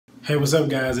Hey, what's up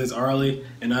guys, it's Arlie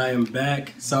and I am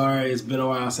back. Sorry, it's been a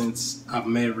while since I've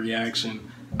made a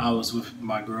reaction. I was with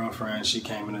my girlfriend, she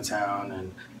came into town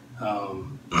and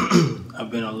I've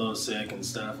been a little sick and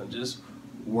stuff and just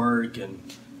working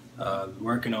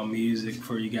on music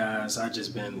for you guys. I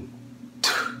just been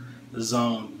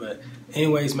zoned. But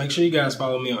anyways, make sure you guys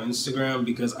follow me on Instagram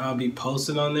because I'll be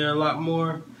posting on there a lot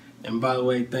more. And by the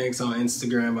way, thanks on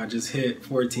Instagram. I just hit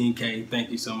 14K.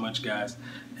 Thank you so much, guys.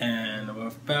 And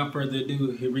without further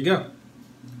ado, here we go.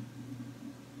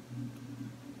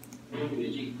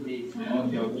 Music, please.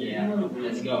 Okay,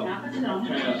 let's go.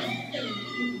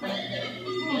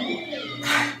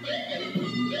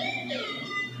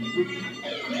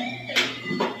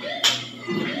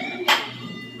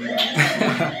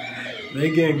 They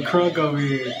getting crunk over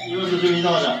here.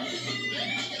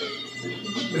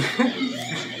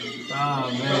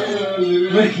 Oh man.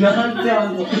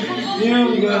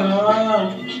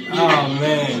 Oh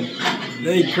man.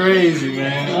 They crazy,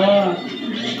 man.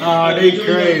 Oh, they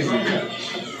crazy.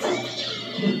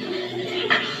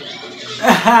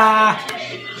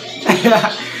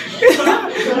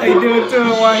 They do it to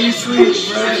him while he sleeps,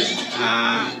 bro.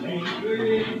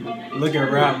 Look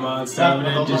at Rap Monster over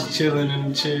there just chilling in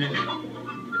the chair.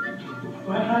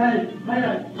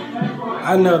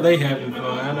 I know they having fun.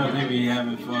 I know they be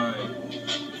having fun.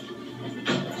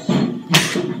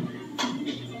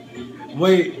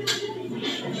 Wait.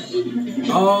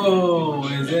 Oh,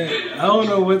 is that? I don't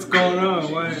know what's going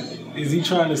on. What? Is he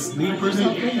trying to sleep or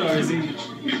something? Or is he?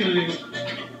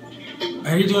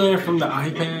 Are you doing it from the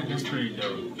iPad? That's pretty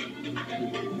dope.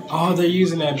 Oh, they're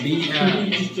using that beat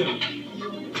app.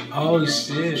 Oh,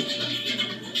 shit.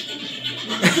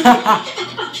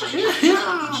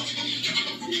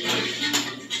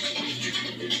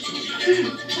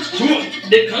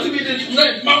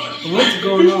 What's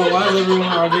going on? Why is everyone?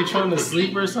 Are they trying to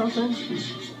sleep or something?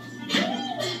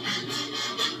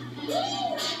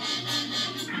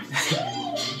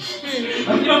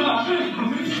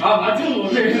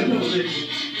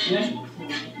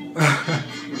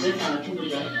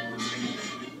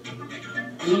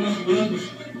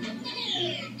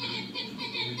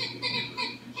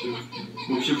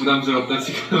 혹시 부담스럽다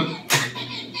지금?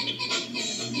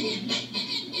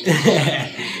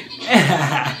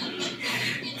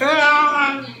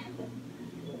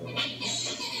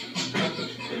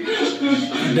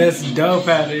 That's dope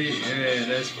out of it. Yeah,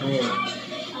 that's cool.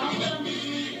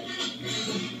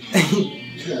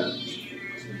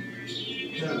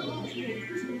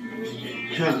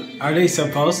 Are they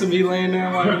supposed to be laying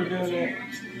there while they're doing that?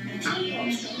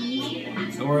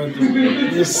 Or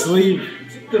just sleep?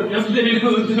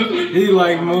 He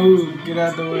like move, get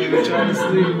out the way, they're trying to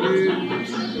sleep, dude.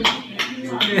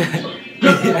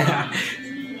 Yeah.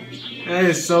 That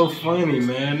is so funny,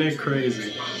 man. They're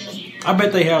crazy. I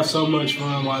bet they have so much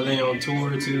fun while they on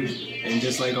tour too, and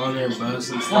just like on their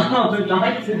bus and stuff.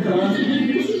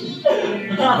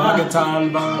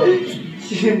 BANGTAN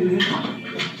BOMB.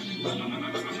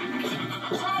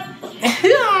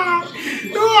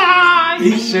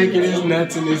 He's shaking his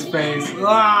nuts in his face.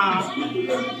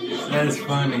 That's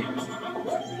funny.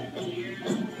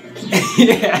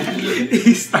 Yeah,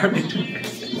 he started doing that.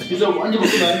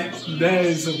 That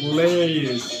is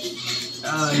hilarious.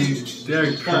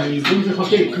 They're crazy.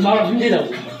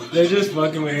 They're just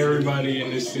fucking with everybody in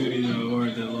the studio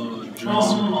or the little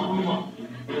dresser.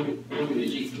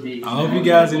 I hope you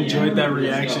guys enjoyed that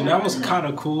reaction. That was kind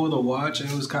of cool to watch.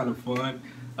 It was kind of fun.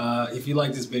 If you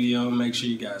like this video, make sure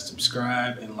you guys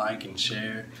subscribe and like and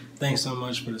share. Thanks so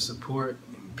much for the support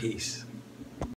and peace.